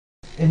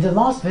In the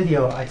last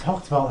video, I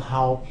talked about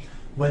how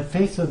when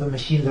faced with a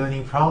machine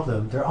learning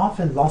problem, there are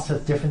often lots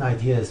of different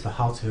ideas for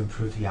how to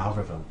improve the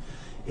algorithm.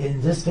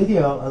 In this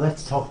video, I'd like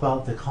to talk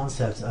about the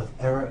concept of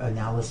error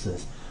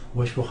analysis,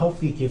 which will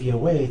hopefully give you a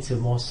way to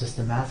more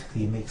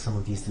systematically make some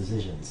of these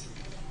decisions.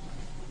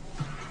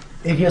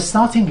 If you're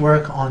starting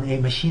work on a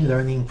machine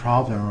learning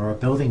problem or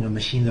building a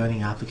machine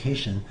learning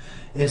application,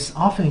 it's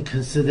often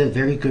considered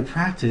very good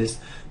practice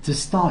to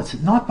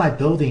start not by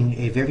building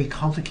a very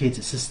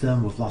complicated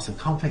system with lots of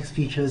complex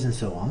features and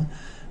so on,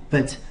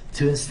 but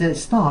to instead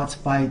start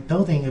by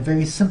building a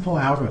very simple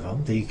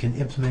algorithm that you can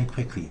implement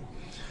quickly.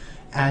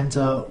 And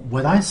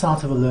when I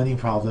start with a learning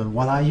problem,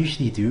 what I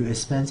usually do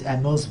is spend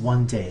at most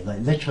one day, like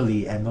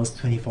literally at most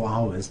 24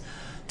 hours,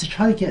 to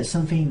try to get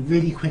something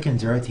really quick and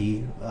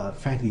dirty,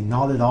 frankly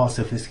not at all a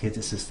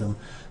sophisticated system,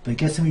 but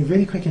get something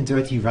really quick and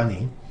dirty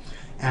running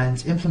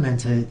and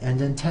implement it and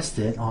then test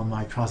it on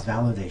my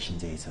cross-validation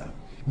data.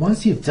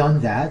 Once you've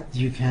done that,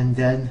 you can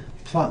then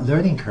plot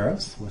learning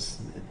curves.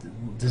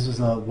 This is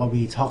what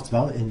we talked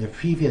about in the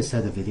previous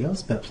set of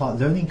videos, but plot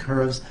learning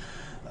curves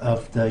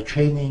of the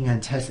training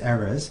and test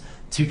errors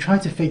to try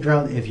to figure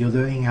out if your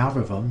learning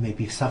algorithm may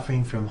be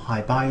suffering from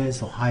high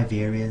bias or high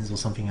variance or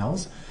something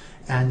else,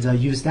 and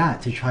use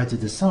that to try to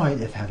decide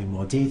if having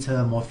more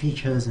data, more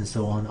features, and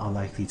so on are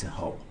likely to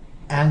help.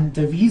 And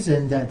the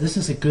reason that this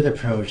is a good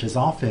approach is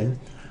often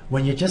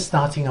when you're just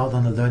starting out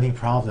on a learning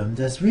problem,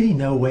 there's really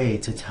no way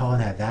to tell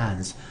in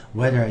advance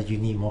whether you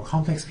need more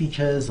complex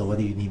features or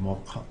whether you need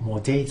more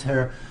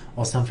data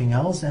or something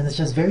else, and it's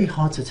just very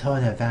hard to tell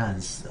in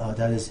advance.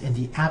 That is, in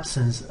the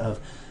absence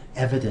of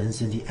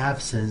evidence, in the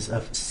absence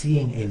of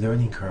seeing a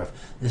learning curve,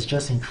 it's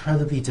just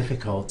incredibly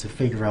difficult to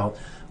figure out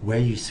where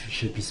you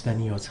should be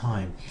spending your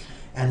time.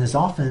 And it's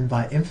often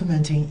by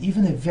implementing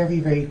even a very,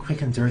 very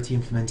quick and dirty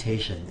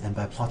implementation and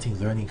by plotting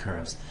learning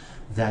curves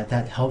that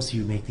helps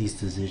you make these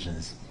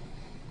decisions.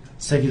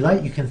 So if you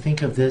like, you can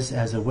think of this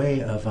as a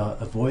way of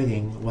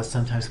avoiding what's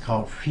sometimes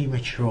called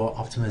premature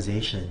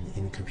optimization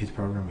in computer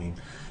programming.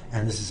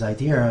 And this is the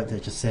idea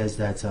that just says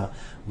that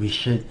we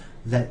should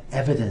let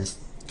evidence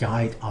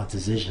guide our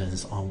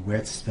decisions on where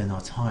to spend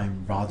our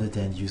time rather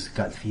than use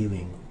gut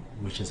feeling,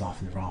 which is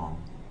often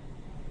wrong.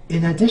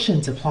 In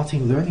addition to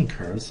plotting learning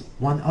curves,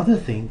 one other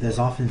thing that's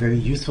often very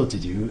useful to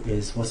do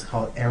is what's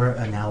called error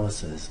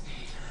analysis.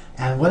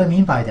 And what I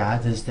mean by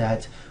that is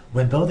that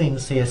when building,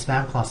 say, a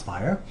spam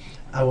classifier,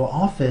 I will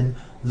often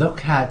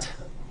look at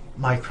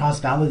my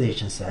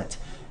cross-validation set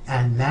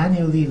and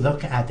manually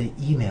look at the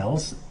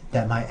emails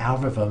that my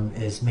algorithm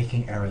is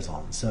making errors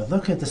on. So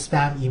look at the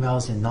spam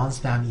emails and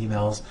non-spam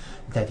emails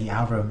that the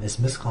algorithm is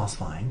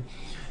misclassifying,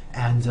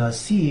 and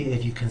see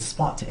if you can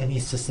spot any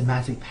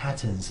systematic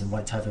patterns in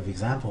what type of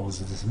examples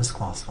it is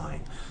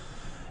misclassifying.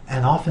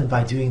 And often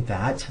by doing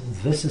that,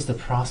 this is the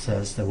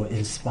process that will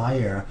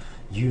inspire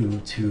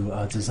you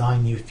to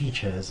design new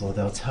features, or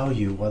they'll tell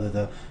you what are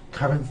the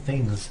current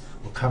things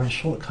or current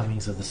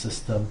shortcomings of the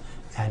system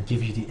and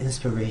give you the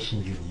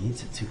inspiration you need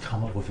to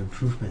come up with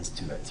improvements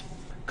to it.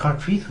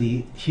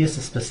 Concretely, here's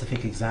a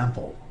specific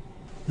example.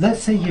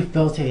 Let's say you've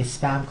built a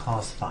spam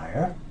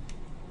classifier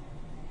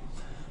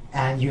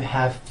and you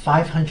have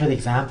 500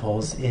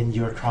 examples in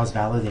your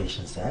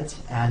cross-validation set,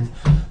 and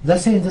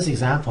let's say in this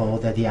example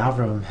that the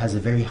algorithm has a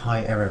very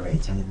high error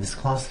rate and it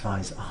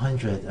misclassifies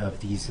 100 of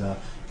these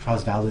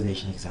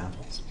cross-validation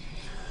examples.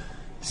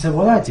 So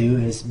what I do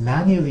is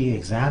manually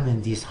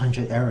examine these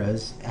 100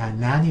 errors and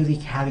manually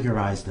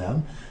categorize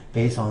them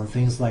based on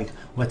things like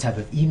what type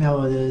of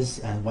email it is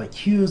and what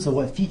cues or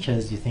what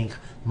features you think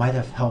might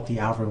have helped the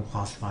algorithm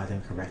classify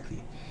them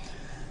correctly.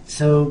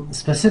 So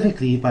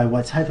specifically by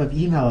what type of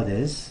email it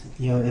is,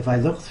 if I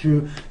look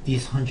through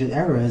these 100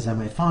 errors, I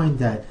might find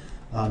that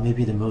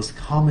maybe the most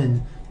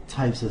common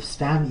types of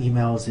spam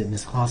emails it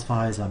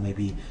misclassifies are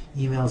maybe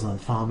emails on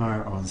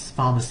pharma or on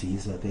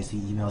pharmacies, basically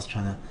emails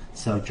trying to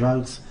sell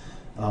drugs,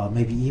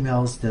 maybe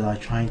emails that are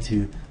trying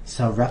to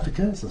sell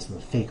replicas, so sort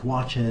of fake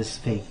watches,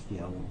 fake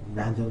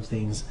random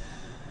things,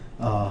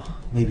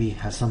 maybe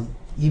have some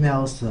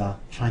emails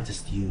trying to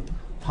steal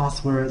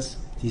passwords.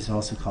 These are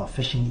also called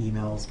phishing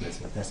emails,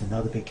 but that's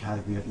another big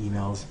category of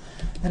emails,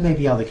 and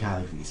maybe other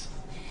categories.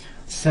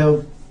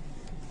 So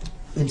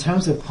in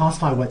terms of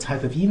classifying what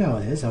type of email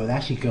it is, I would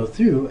actually go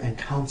through and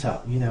count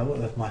up,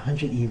 of my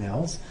 100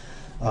 emails,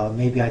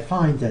 maybe I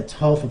find that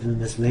 12 of them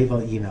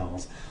mislabeled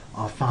emails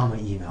are pharma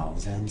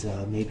emails,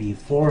 and maybe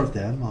 4 of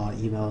them are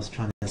emails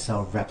trying to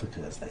sell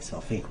replicas, like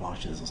sell fake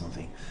watches or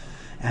something.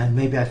 And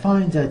maybe I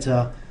find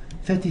that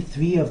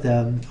 53 of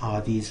them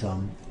are these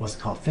what's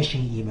called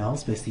phishing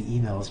emails, basically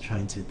emails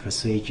trying to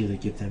persuade you to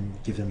give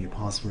them your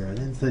password,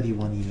 and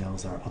 31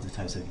 emails are other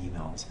types of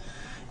emails.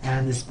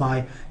 And it's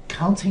by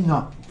counting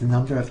up the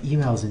number of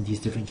emails in these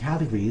different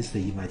categories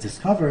that you might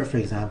discover, for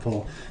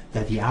example,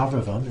 that the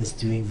algorithm is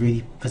doing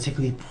really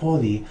particularly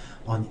poorly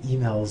on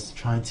emails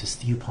trying to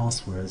steal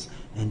passwords,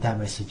 and that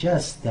might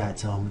suggest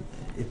that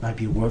it might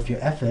be worth your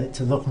effort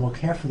to look more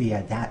carefully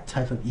at that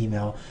type of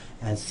email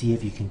and see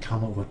if you can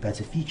come up with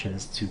better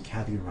features to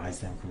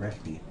categorize them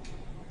correctly.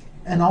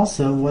 And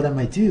also what I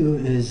might do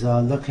is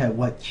look at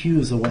what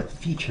cues or what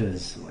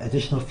features,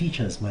 additional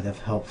features might have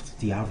helped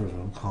the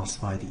algorithm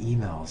classify the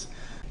emails.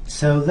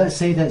 So let's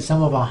say that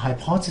some of our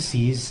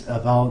hypotheses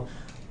about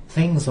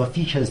things or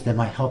features that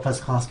might help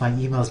us classify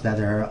emails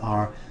better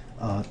are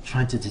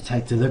trying to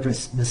detect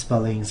deliberate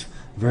misspellings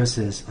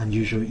versus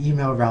unusual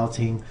email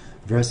routing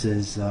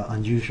versus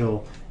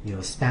unusual,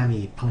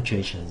 spammy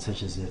punctuation,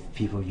 such as if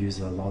people use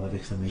a lot of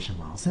exclamation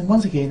marks. And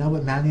once again, I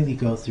would manually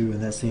go through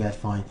and let's say I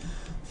find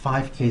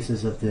 5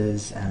 cases of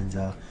this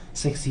and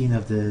 16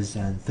 of this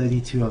and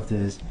 32 of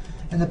this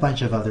and a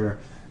bunch of other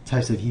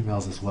types of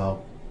emails as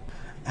well.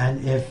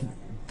 And if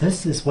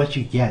this is what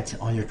you get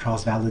on your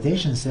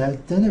cross-validation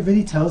set, then it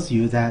really tells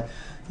you that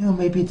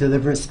maybe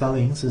deliberate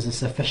spellings is a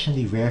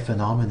sufficiently rare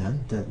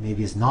phenomenon that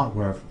maybe is not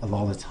worth a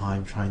lot of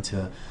time trying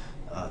to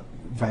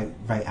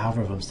write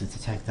algorithms to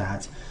detect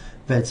that.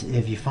 But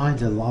if you find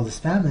that a lot of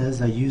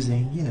spammers are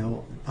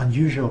using,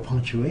 unusual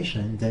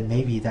punctuation, then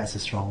maybe that's a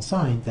strong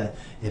sign that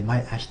it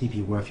might actually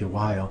be worth your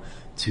while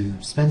to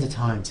spend the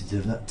time to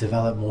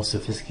develop more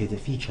sophisticated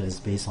features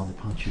based on the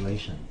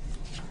punctuation.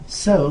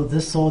 So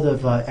this sort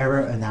of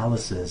error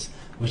analysis,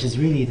 which is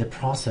really the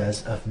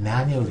process of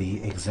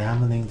manually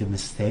examining the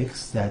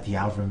mistakes that the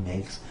algorithm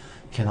makes,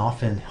 can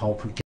often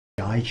help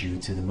guide you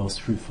to the most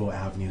fruitful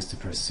avenues to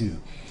pursue.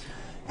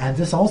 And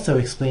this also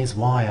explains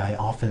why I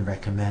often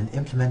recommend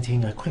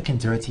implementing a quick and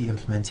dirty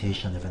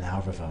implementation of an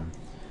algorithm.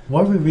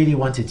 What we really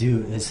want to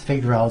do is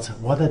figure out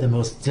what are the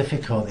most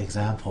difficult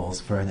examples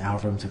for an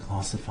algorithm to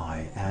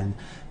classify. And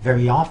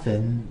very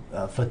often,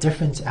 for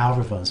different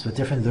algorithms, for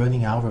different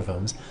learning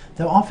algorithms,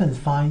 they'll often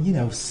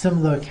find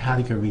similar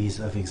categories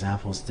of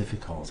examples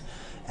difficult.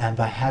 And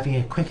by having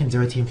a quick and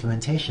dirty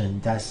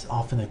implementation, that's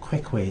often a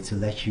quick way to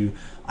let you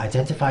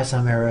identify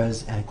some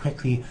errors and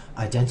quickly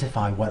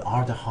identify what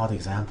are the hard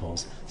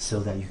examples so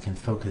that you can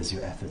focus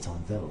your efforts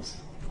on those.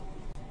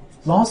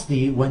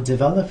 Lastly, when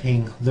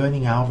developing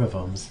learning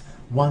algorithms,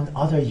 one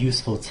other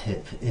useful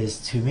tip is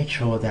to make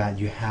sure that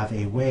you have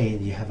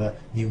a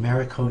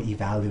numerical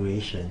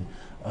evaluation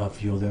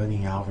of your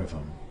learning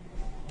algorithm.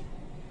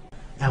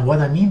 And what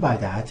I mean by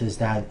that is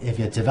that if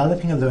you're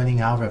developing a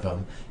learning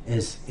algorithm,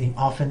 it's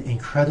often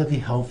incredibly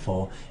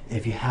helpful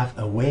if you have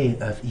a way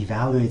of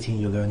evaluating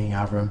your learning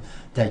algorithm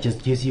that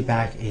just gives you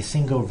back a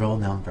single row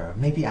number,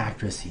 maybe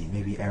accuracy,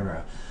 maybe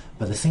error,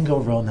 but a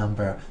single row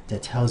number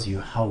that tells you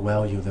how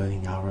well your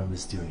learning algorithm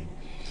is doing.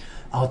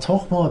 I'll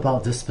talk more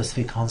about this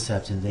specific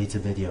concept in later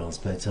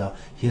videos, but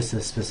here's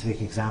a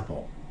specific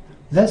example.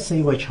 Let's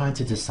say we're trying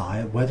to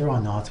decide whether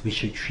or not we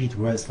should treat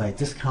words like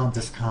discount,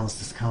 discounts,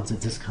 discounted,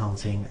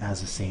 discounting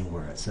as the same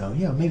word. So,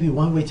 maybe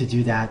one way to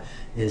do that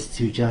is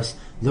to just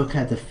look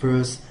at the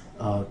first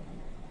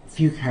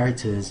few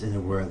characters in a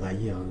word. Like,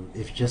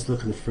 if you just look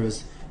at the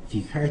first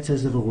few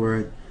characters of a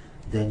word,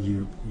 then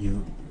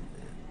you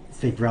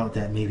figure out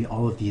that maybe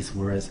all of these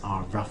words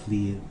are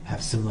roughly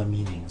have similar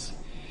meanings.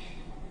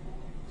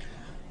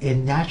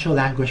 In natural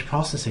language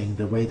processing,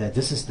 the way that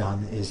this is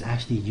done is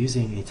actually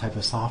using a type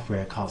of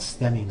software called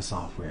stemming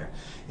software.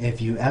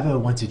 If you ever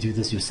want to do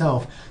this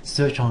yourself,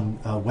 search on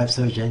a web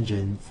search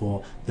engine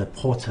for the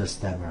Porter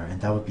stemmer, and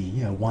that would be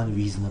one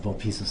reasonable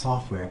piece of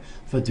software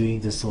for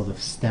doing this sort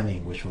of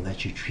stemming, which will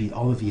let you treat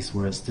all of these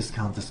words,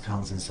 discount,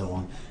 discounts, and so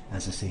on,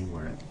 as the same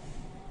word.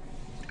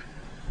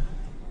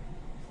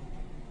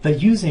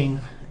 But using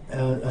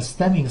a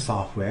stemming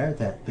software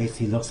that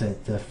basically looks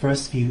at the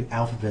first few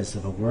alphabets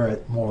of a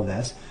word, more or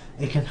less,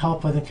 it can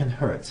help but it can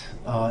hurt.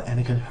 And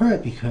it can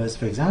hurt because,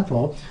 for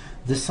example,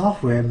 the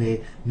software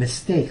may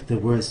mistake the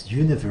words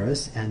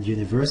universe and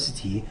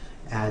university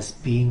as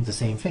being the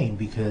same thing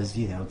because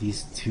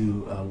these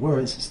two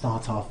words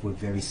start off with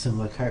very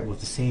similar with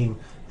the same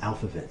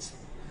alphabets.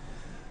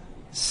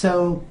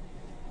 So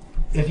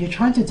if you're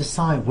trying to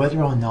decide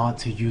whether or not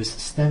to use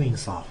stemming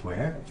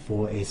software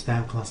for a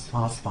spam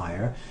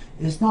classifier,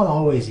 it's not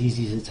always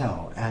easy to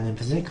tell, and in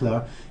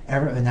particular,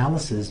 error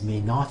analysis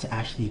may not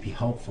actually be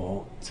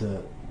helpful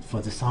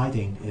for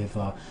deciding if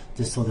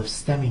this sort of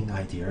stemming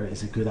idea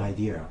is a good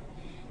idea.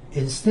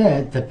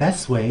 Instead, the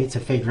best way to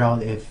figure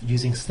out if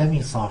using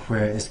stemming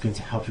software is going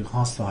to help your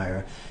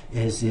classifier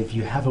is if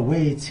you have a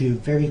way to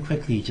very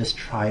quickly just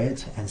try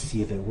it and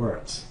see if it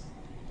works.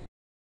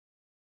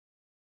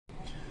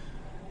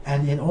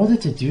 And in order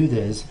to do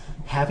this,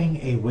 having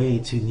a way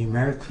to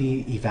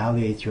numerically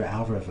evaluate your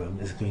algorithm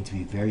is going to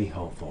be very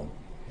helpful.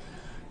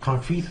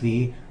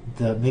 Concretely,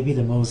 maybe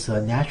the most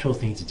natural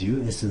thing to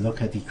do is to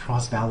look at the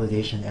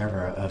cross-validation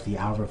error of the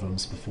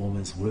algorithm's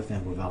performance with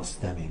and without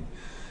stemming.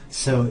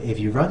 So if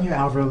you run your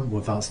algorithm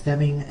without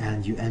stemming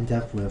and you end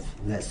up with,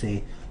 let's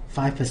say,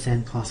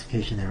 5%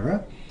 classification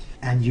error,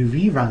 and you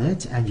rerun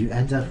it and you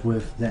end up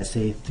with, let's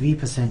say,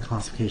 3%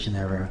 classification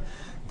error,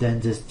 then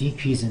this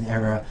decrease in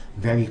error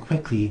very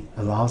quickly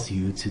allows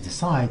you to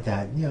decide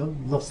that,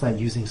 looks like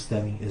using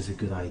stemming is a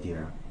good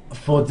idea.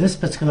 for this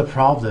particular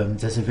problem,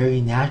 there's a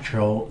very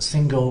natural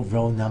single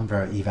row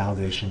number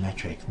evaluation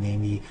metric,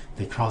 namely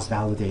the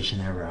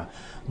cross-validation error.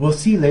 We'll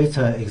see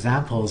later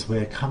examples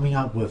where coming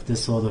up with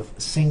this sort of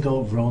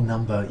single row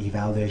number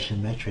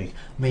evaluation metric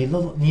may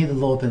need a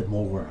little bit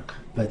more work.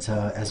 But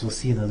as we'll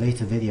see in a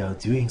later video,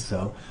 doing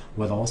so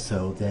will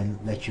also then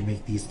let you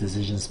make these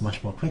decisions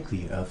much more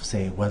quickly of,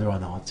 say, whether or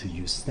not to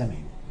use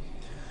stemming.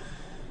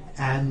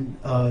 And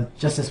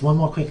just as one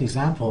more quick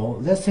example,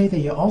 let's say that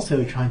you're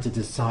also trying to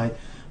decide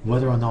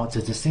whether or not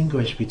to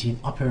distinguish between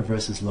upper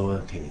versus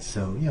lowercase.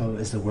 So,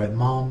 is the word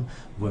mom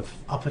with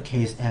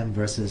uppercase M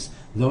versus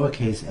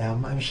lowercase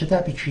m, I mean, should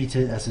that be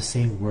treated as the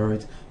same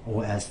word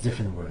or as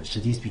different words?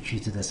 Should these be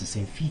treated as the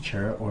same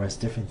feature or as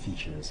different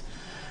features?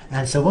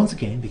 And so once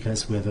again,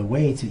 because we have a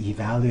way to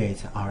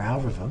evaluate our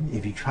algorithm,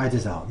 if you try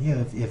this out,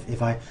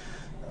 if I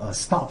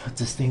stop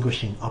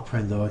distinguishing upper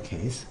and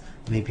lowercase,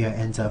 maybe I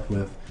end up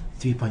with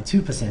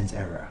 3.2%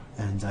 error,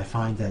 and I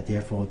find that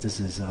therefore this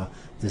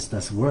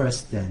does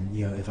worse than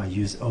if I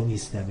use only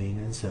stemming,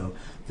 and so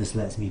this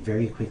lets me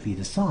very quickly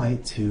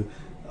decide to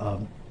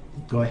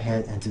go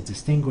ahead and to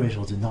distinguish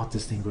or to not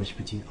distinguish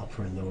between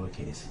upper and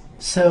lowercase.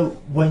 So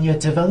when you're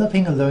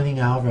developing a learning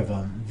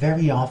algorithm,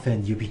 very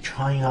often you'll be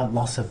trying out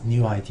lots of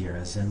new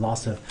ideas and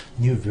lots of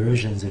new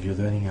versions of your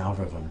learning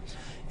algorithm.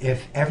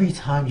 If every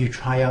time you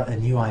try out a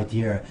new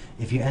idea,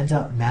 if you end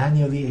up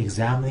manually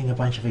examining a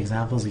bunch of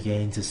examples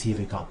again to see if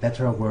it got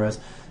better or worse,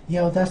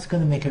 that's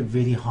going to make it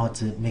really hard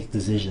to make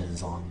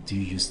decisions on do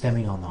you use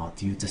stemming or not,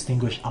 do you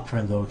distinguish upper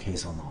and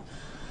lowercase or not.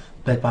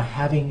 But by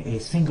having a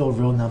single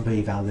row number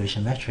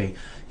evaluation metric,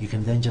 you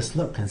can then just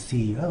look and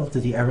see,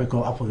 did the error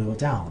go up or go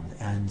down?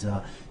 And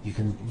you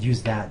can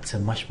use that to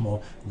much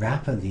more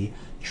rapidly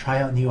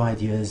try out new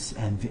ideas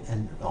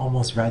and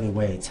almost right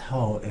away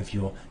tell if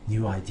your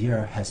new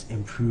idea has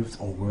improved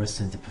or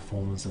worsened the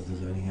performance of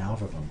the learning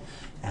algorithm.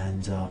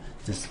 And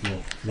this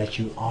will let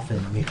you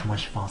often make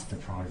much faster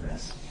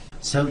progress.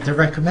 So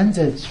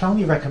the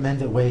strongly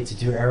recommended way to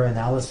do error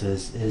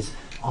analysis is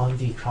on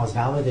the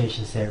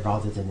cross-validation set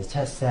rather than the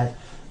test set,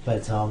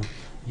 but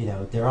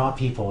there are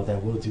people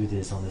that will do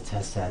this on the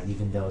test set,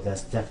 even though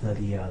that's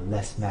definitely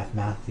less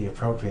mathematically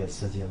appropriate,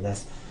 so the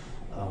less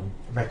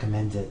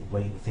recommended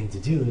thing to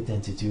do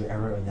than to do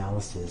error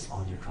analysis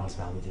on your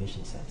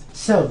cross-validation set.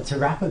 So to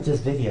wrap up this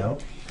video,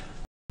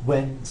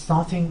 when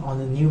starting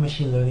on a new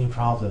machine learning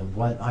problem,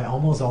 what I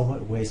almost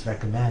always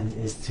recommend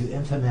is to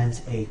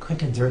implement a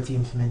quick and dirty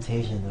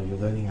implementation of your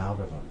learning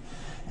algorithm.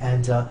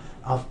 And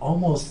I've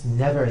almost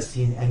never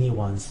seen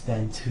anyone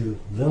spend too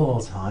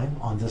little time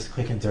on this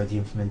quick and dirty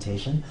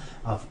implementation.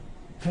 I've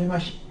pretty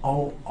much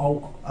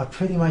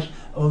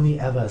only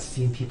ever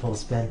seen people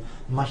spend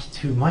much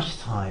too much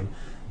time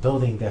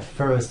building their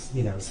first,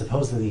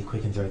 supposedly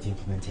quick and dirty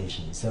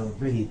implementation. So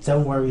really,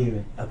 don't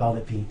worry about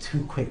it being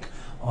too quick,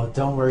 or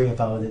don't worry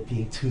about it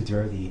being too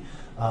dirty,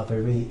 but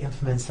really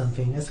implement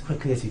something as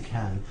quickly as you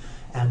can.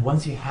 And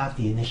once you have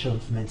the initial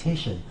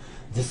implementation,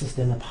 this is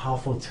then a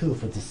powerful tool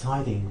for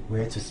deciding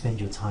where to spend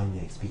your time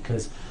next,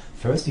 because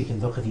first you can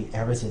look at the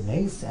errors it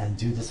makes and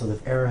do the sort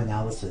of error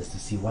analysis to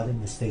see what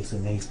mistakes it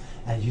makes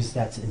and use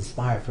that to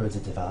inspire further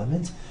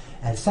development.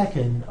 And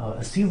second,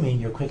 assuming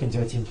your quick and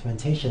dirty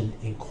implementation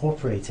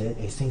incorporated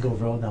a single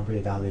row number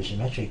evaluation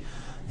metric,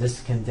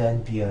 this can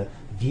then be a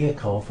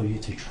vehicle for you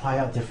to try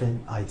out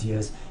different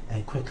ideas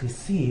and quickly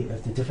see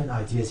if the different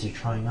ideas you're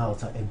trying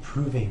out are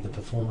improving the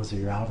performance of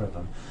your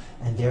algorithm,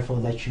 and therefore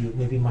let you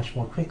maybe much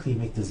more quickly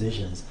make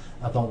decisions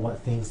about what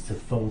things to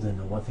fold in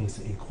or what things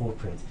to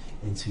incorporate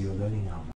into your learning algorithm.